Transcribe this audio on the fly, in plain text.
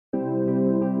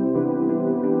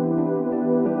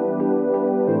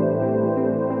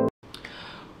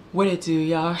What it do,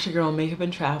 y'all? It's your girl Makeup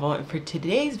and Travel, and for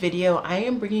today's video I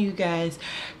am bringing you guys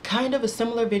kind of a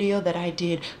similar video that I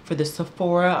did for the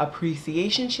Sephora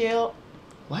Appreciation Sale.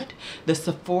 The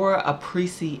Sephora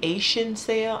Appreciation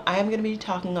Sale. I am going to be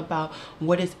talking about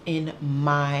what is in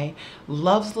my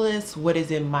loves list, what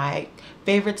is in my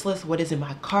favorites list, what is in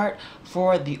my cart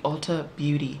for the Ulta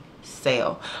Beauty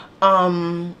sale.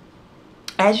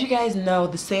 As you guys know,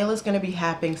 the sale is going to be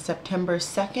happening September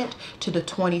 2nd to the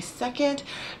 22nd.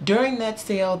 During that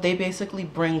sale, they basically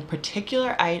bring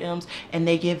particular items and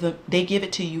they give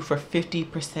it to you for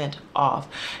 50% off.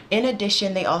 In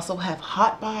addition, they also have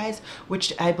hot buys,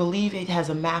 which I believe it has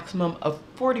a maximum of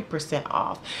 40%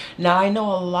 off. Now, I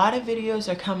know a lot of videos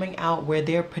are coming out where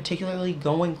they're particularly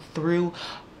going through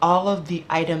all of the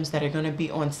items that are going to be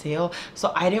on sale,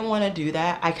 so I didn't want to do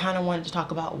that. I kind of wanted to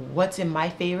talk about what's in my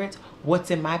favorites,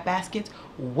 what's in my baskets,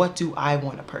 what do I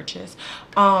want to purchase.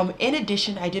 In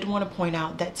addition, I did want to point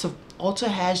out that Ulta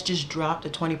has just dropped a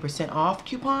 20% off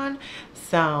coupon,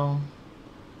 so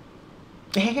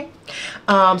so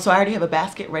I already have a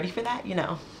basket ready for that,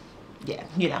 I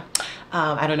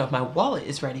don't know if my wallet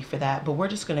is ready for that, but we're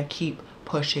just gonna keep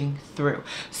pushing through.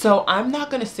 So I'm not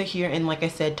gonna sit here and, like I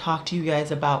said, talk to you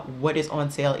guys about what is on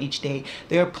sale each day.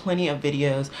 There are plenty of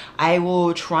videos. I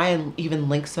will try and even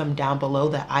link some down below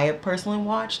that I have personally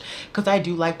watched, because I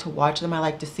do like to watch them. I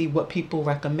like to see what people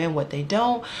recommend, what they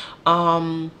don't.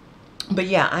 But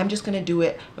yeah, I'm just gonna do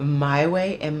it my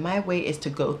way, and my way is to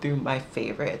go through my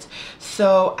favorites.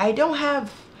 So I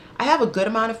have a good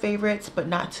amount of favorites, but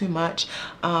not too much.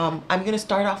 I'm gonna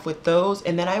start off with those,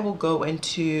 and then I will go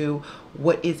into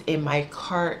what is in my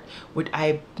cart, which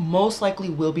I most likely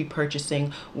will be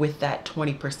purchasing with that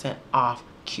 20% off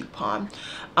coupon.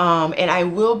 And I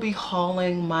will be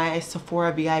hauling my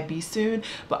Sephora VIB soon,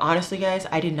 but honestly guys,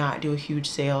 I did not do a huge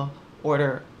sale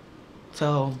order.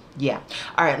 So yeah,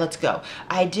 all right, let's go.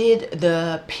 I did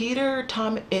the Peter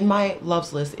Thomas, in my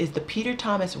loves list is the Peter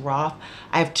Thomas Roth.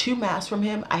 I have two masks from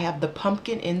him. I have the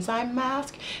pumpkin enzyme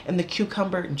mask and the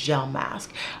cucumber gel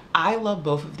mask. I love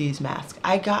both of these masks.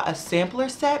 I got a sampler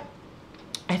set,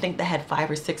 I think that had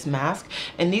 5 or 6 masks,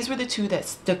 and these were the two that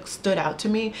stood out to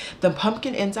me. The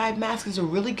pumpkin enzyme mask is a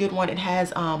really good one. It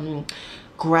has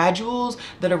gradules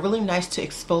that are really nice to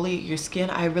exfoliate your skin.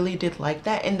 I really did like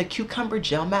that. And the cucumber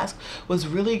gel mask was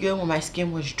really good when my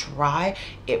skin was dry.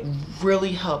 It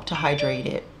really helped to hydrate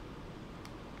it.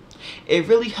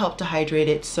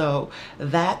 So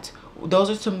those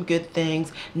are some good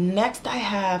things. Next, I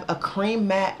have a cream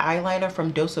matte eyeliner from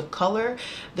Dose of Color.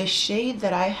 The shade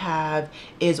that I have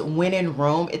is When in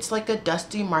Rome. It's like a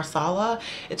dusty marsala.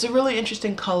 It's a really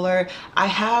interesting color. I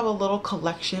have a little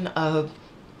collection of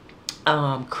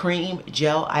cream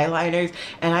gel eyeliners,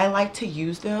 and I like to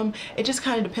use them. It just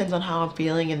kind of depends on how I'm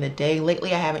feeling in the day.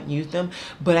 Lately I haven't used them,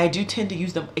 but I do tend to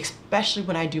use them, especially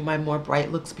when I do my more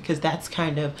bright looks, because that's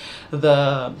kind of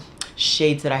the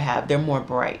shades that I have. They're more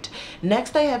bright.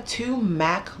 Next, I have two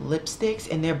MAC lipsticks,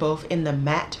 and they're both in the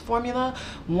matte formula.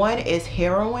 One is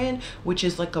Heroine, which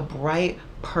is like a bright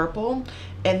purple,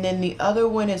 and then the other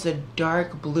one is a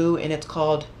dark blue, and it's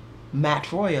called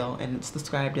Matte Royal, and it's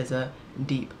described as a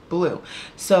deep blue.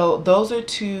 So those are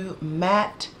two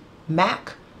MAC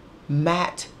matte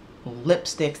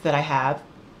lipsticks that I have.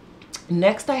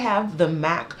 Next, I have the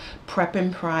MAC Prep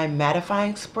and Prime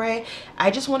mattifying spray. I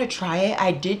just want to try it.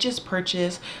 I did just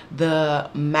purchase the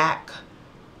MAC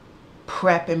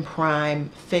Prep and Prime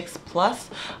Fix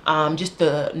Plus, just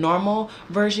the normal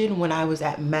version, when I was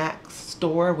at MAC's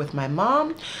store with my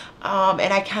mom,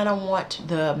 and I kind of want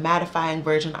the mattifying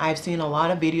version. I've seen a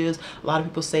lot of videos, a lot of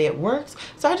people say it works,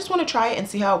 so I just want to try it and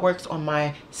see how it works on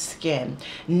my skin.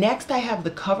 Next, I have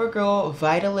the CoverGirl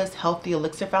Vitalist Healthy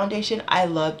Elixir Foundation. I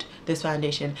loved this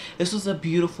foundation. This was a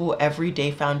beautiful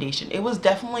everyday foundation. It was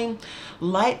definitely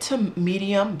light to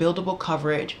medium buildable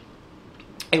coverage.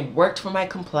 It worked for my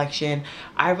complexion.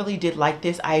 I really did like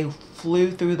this. I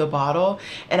flew through the bottle,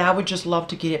 and I would just love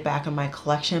to get it back in my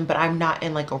collection, but I'm not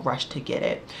in like a rush to get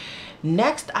it.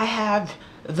 Next, I have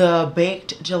the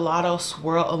Baked Gelato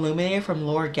Swirl Illuminator from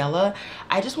Laura Geller.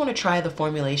 I just want to try the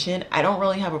formulation. I don't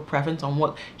really have a preference on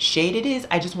what shade it is.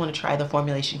 I just want to try the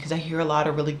formulation because I hear a lot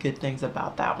of really good things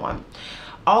about that one.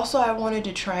 Also, I wanted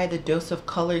to try the Dose of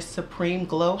Color Supreme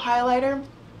Glow Highlighter.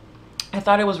 I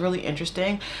thought it was really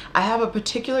interesting. I have a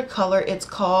particular color. It's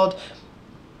called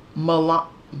Milani.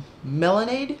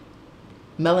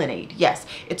 Melanade. Yes,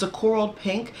 it's a coral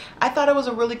pink. I thought it was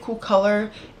a really cool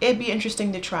color. It'd be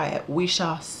interesting to try it. We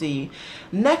shall see.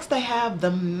 Next, I have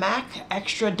the MAC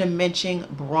Extra Dimension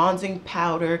Bronzing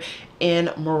Powder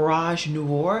in Mirage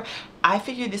Noir. I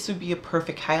figured this would be a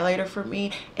perfect highlighter for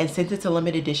me, and since it's a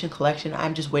limited edition collection,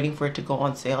 I'm just waiting for it to go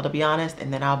on sale, to be honest,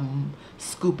 and then I'll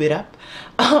scoop it up.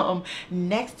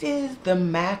 Next is the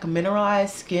MAC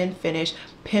Mineralized Skin Finish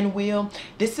Pinwheel.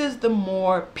 This is the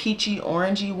more peachy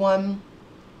orangey one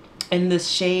in this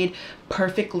shade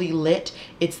Perfectly Lit.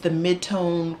 It's the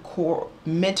mid-tone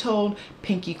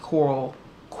pinky coral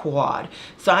quad.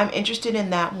 So I'm interested in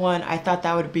that one. I thought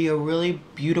that would be a really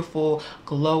beautiful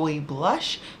glowy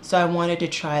blush, so I wanted to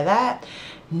try that.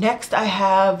 Next, I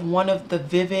have one of the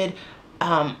Vivid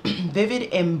and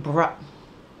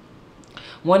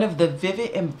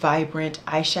Vibrant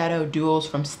eyeshadow duos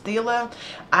from Stila.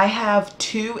 I have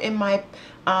two in my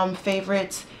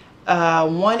favorites.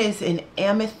 One is an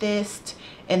amethyst,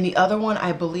 and the other one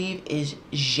I believe is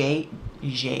jade.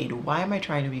 Why am I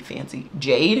trying to be fancy?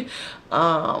 Jade.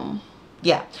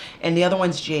 Yeah, and the other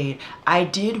one's jade. I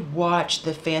did watch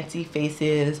the Fancy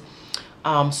Faces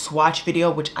swatch video,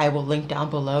 which I will link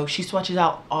down below. She swatches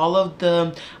out all of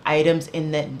the items in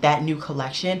that new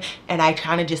collection, and I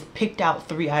kind of just picked out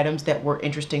 3 items that were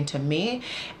interesting to me.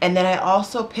 And then I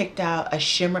also picked out a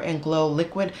Shimmer and Glow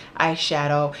liquid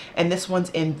eyeshadow, and this one's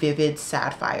in Vivid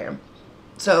Sapphire.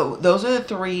 So those are the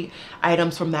 3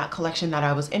 items from that collection that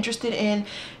I was interested in.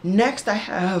 Next, I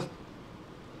have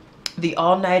the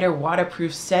All Nighter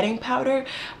Waterproof Setting Powder.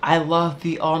 I love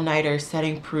the All Nighter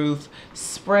Setting Proof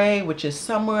Spray, which is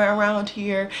somewhere around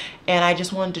here, and I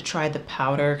just wanted to try the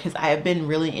powder because I have been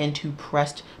really into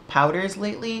pressed powders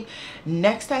lately.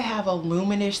 Next, I have a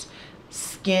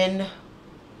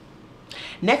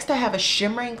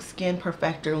Shimmering Skin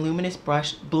Perfector Luminous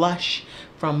Blush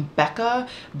from Becca.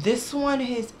 This one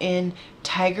is in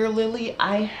Tiger Lily.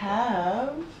 I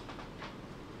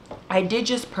did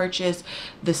just purchase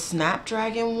the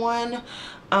Snapdragon one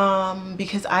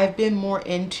because I've been more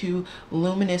into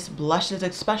luminous blushes,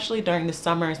 especially during the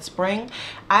summer and spring.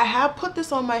 I have put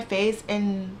this on my face,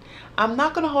 and I'm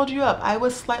not gonna hold you up, I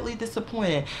was slightly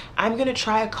disappointed. I'm gonna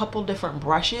try a couple different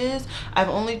brushes. I've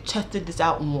only tested this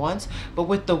out once, but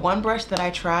with the one brush that I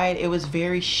tried, it was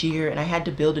very sheer and I had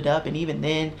to build it up, and even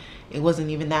then it wasn't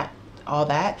even all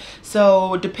that.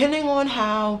 So depending on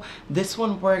how this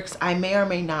one works, I may or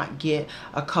may not get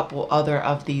a couple other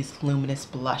of these luminous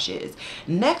blushes.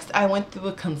 Next, I went through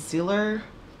a concealer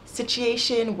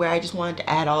situation where I just wanted to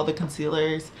add all the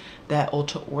concealers that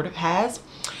Ulta has.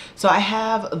 So I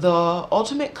have the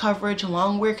Ultimate Coverage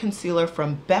Longwear Concealer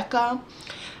from Becca.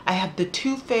 I have the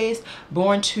Too Faced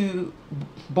Born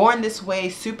This Way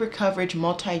Super Coverage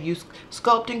Multi-Use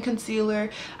Sculpting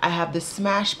Concealer. I have the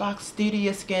Smashbox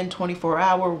Studio Skin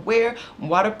 24-Hour Wear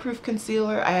Waterproof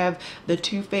Concealer. I have the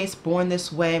Too Faced Born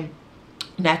This Way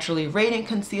Naturally Radiant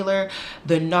Concealer,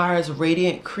 the NARS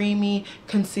Radiant Creamy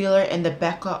Concealer, and the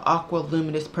Becca Aqua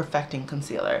Luminous Perfecting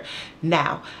Concealer.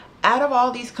 Now, out of all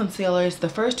these concealers, the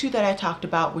first 2 that I talked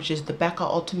about, which is the Becca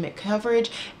Ultimate Coverage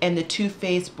and the Too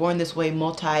Faced Born This Way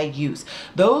Multi-Use,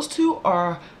 those 2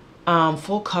 are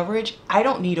full coverage. I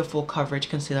don't need a full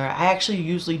coverage concealer. I actually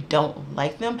usually don't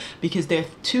like them because they're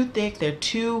too thick, they're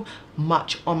too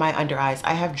much on my under eyes.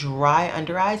 I have dry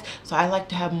under eyes, so I like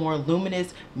to have more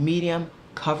luminous medium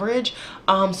coverage.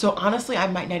 So honestly, I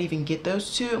might not even get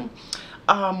those 2.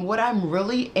 What I'm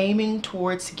really aiming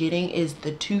towards getting is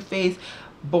the Too Faced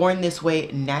Born This Way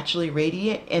Naturally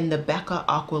Radiant and the Becca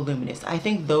Aqua Luminous. I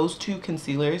think those 2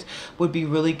 concealers would be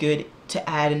really good to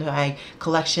add in my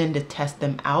collection to test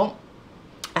them out.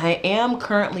 I am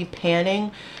currently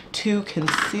panning 2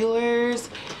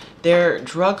 concealers. They're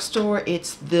drugstore.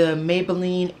 It's the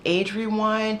Maybelline Age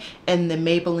Rewind and the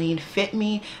Maybelline Fit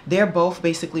Me. They're both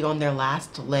basically on their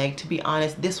last leg, to be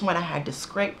honest. This one I had to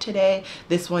scrape today.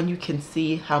 This one you can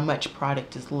see how much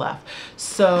product is left.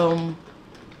 So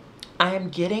I am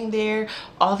getting there.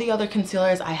 All the other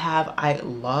concealers I have, I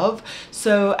love.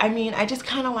 So, I mean, I just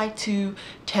kind of like to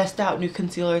test out new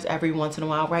concealers every once in a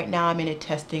while. Right now, I'm in a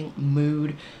testing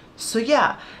mood. So,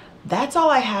 yeah, that's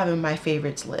all I have in my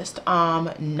favorites list.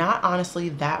 Not honestly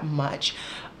that much.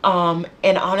 And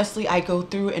honestly, I go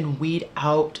through and weed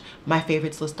out my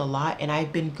favorites list a lot. And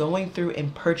I've been going through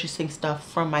and purchasing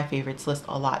stuff from my favorites list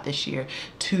a lot this year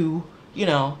to, you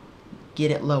know, get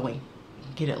it lowing.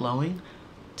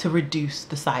 To reduce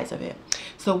the size of it.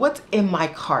 So what's in my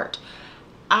cart?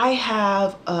 I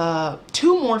have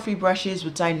 2 Morphe brushes,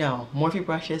 which I know. Morphe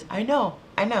brushes, I know.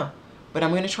 but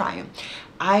I'm gonna try them.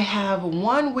 I have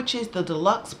one which is the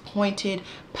deluxe pointed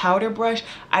powder brush.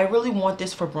 I really want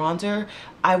this for bronzer.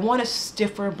 I want a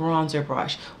stiffer bronzer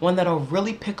brush, one that'll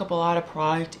really pick up a lot of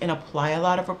product and apply a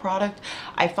lot of a product.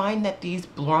 I find that these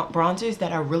bronzers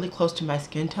that are really close to my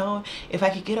skin tone, if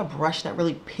I could get a brush that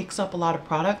really picks up a lot of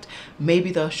product,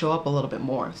 maybe they'll show up a little bit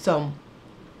more. So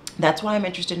that's why I'm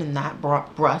interested in that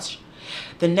brush.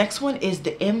 The next one is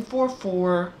the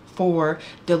M444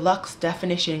 Deluxe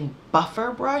Definition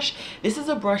Buffer Brush. This is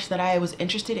a brush that I was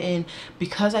interested in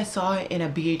because I saw it in a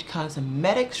BH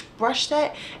Cosmetics brush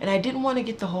set, and I didn't want to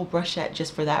get the whole brush set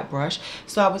just for that brush,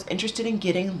 so I was interested in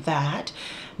getting that.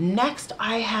 Next,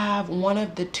 I have one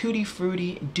of the Tutti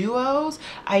Frutti Duos.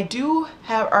 I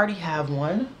already have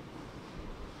one.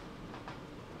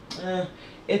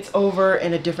 It's over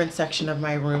in a different section of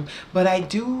my room, but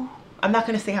I'm not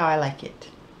going to say how I like it.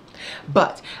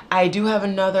 But I do have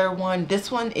another one. This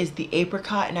one is the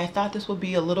Apricot, and I thought this would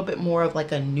be a little bit more of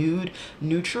like a nude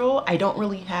neutral. I don't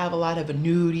really have a lot of a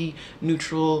nudie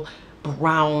neutral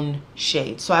brown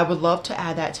shade, so I would love to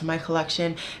add that to my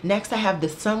collection. Next, I have the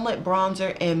Sunlit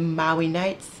Bronzer in Maui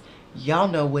Nights. Y'all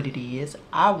know what it is.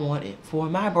 I want it for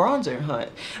my bronzer hunt,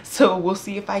 so we'll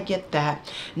see if I get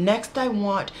that. Next, I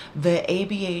want the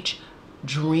ABH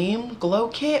Dream Glow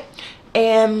Kit,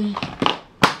 and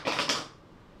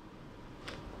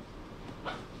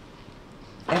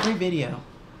every video,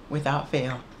 without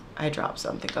fail, I drop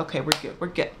something. Okay, we're good, we're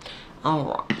good.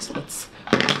 All right, so let's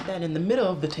put that in the middle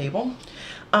of the table.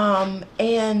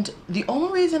 And the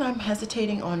only reason I'm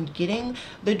hesitating on getting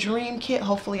the Dream Kit,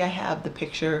 hopefully I have the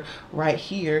picture right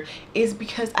here, is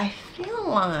because I feel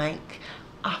like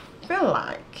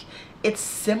it's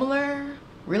similar,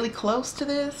 really close to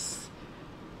this,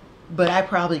 but I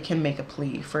probably can make a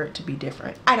plea for it to be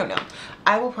different. I don't know.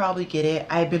 I will probably get it.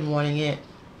 I've been wanting it,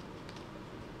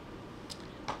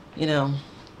 you know.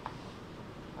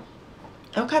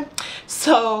 Okay,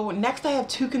 so next I have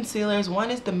two concealers. One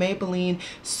is the Maybelline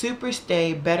Super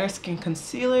Stay Better Skin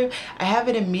Concealer. I have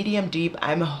it in medium deep.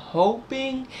 I'm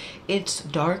hoping it's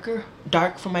dark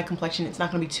for my complexion. It's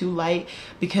not going to be too light,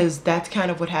 because that's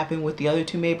kind of what happened with the other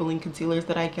two Maybelline concealers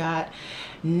that I got.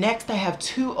 Next, I have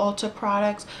two Ulta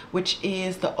products, which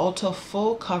is the Ulta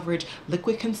Full Coverage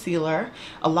Liquid Concealer.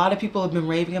 A lot of people have been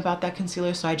raving about that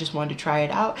concealer, so I just wanted to try it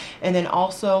out. And then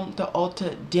also the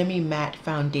Ulta Demi Matte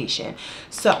Foundation.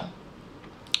 So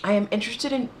I am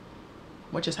interested in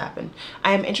what just happened.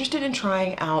 I am interested in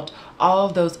trying out all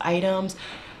of those items.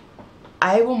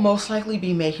 I will most likely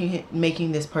be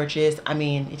making this purchase. I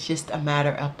mean, it's just a matter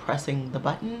of pressing the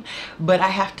button, but I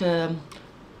have to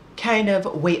kind of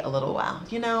wait a little while,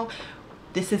 you know.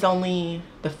 This is only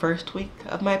the first week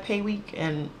of my pay week,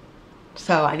 and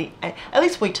so I at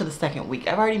least wait till the second week.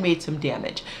 I've already made some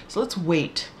damage, so let's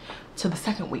wait till the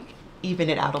second week, even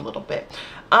it out a little bit.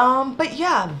 But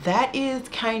yeah, that is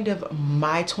kind of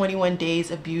my 21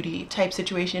 days of beauty type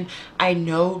situation. I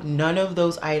know none of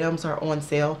those items are on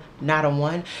sale, not a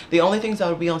one. The only things that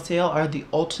will be on sale are the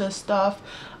Ulta stuff,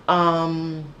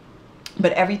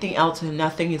 but everything else and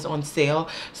nothing is on sale.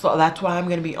 So that's why I'm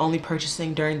going to be only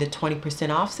purchasing during the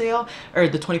 20% off sale, or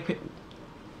the 20%.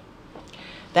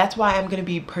 That's why I'm going to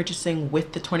be purchasing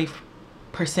with the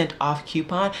 20% off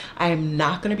coupon. I am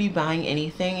not going to be buying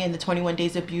anything in the 21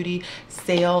 days of beauty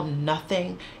sale.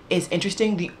 Nothing is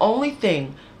interesting. The only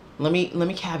thing, let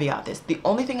me caveat this, the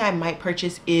only thing I might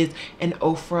purchase is an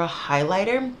Ofra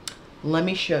highlighter. Let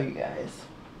me show you guys.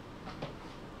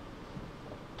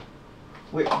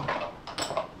 Wait.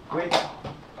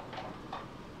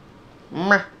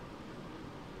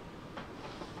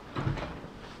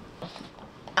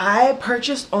 I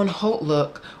purchased on Haute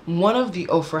Look one of the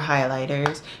Ofra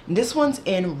highlighters. This one's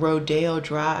in Rodeo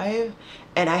Drive,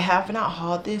 and I have not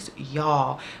hauled this,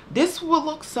 y'all. This will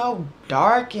look so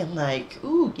dark and like,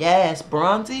 ooh, yes,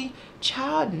 bronzy.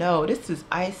 Child, no, this is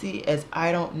icy as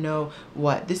I don't know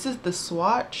what. This is the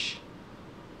swatch.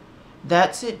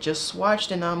 That's it, just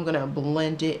swatched, and I'm gonna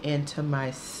blend it into my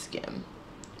skin.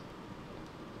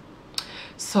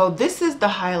 So this is the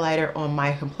highlighter on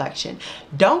my complexion.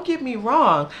 Don't get me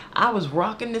wrong, I was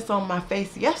rocking this on my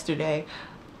face yesterday.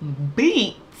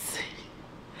 Beats.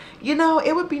 You know,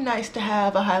 it would be nice to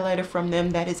have a highlighter from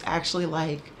them that is actually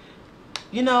like,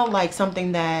 you know, like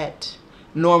something that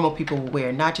normal people would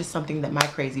wear, not just something that my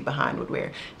crazy behind would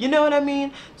wear. You know what I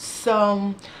mean?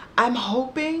 So I'm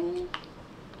hoping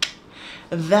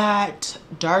that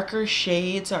darker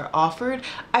shades are offered.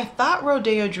 I thought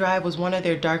Rodeo Drive was one of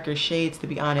their darker shades, to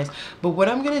be honest, but what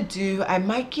I'm gonna do, I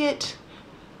might get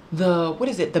the, what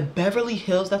is it, the Beverly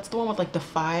Hills, that's the one with like the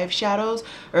 5 shadows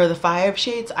or the 5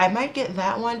 shades. I might get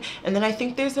that one, and then I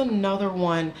think there's another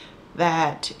one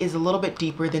that is a little bit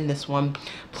deeper than this one.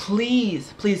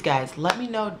 Please, please guys, let me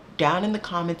know down in the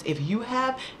comments if you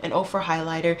have an Ofra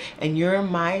highlighter and you're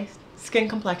my skin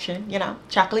complexion, you know,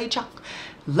 chocolatey choc.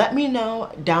 Let me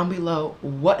know down below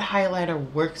what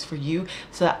highlighter works for you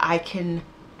so that I can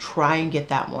try and get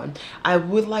that one. I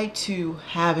would like to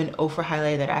have an Ofra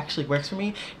highlighter that actually works for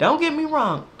me. Don't get me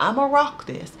wrong, I'ma rock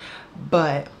this,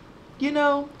 but you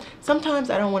know, sometimes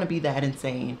I don't want to be that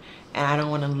insane and I don't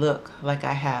want to look like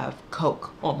I have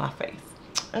Coke on my face.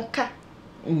 Okay.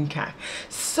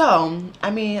 So I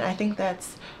mean, I think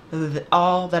that's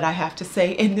all that I have to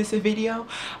say in this video.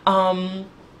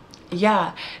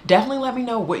 Yeah, definitely let me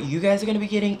know what you guys are going to be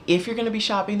getting, if you're going to be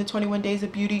shopping the 21 days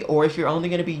of beauty, or if you're only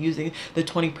going to be using the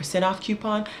 20% off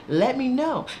coupon. Let me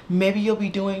know. Maybe you'll be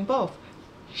doing both.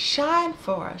 Shine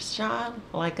for us, shine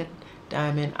like a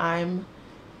diamond. I'm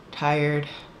tired,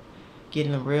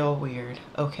 getting real weird.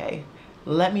 Okay,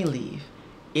 let me leave.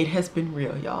 It has been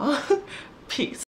real, y'all. Peace.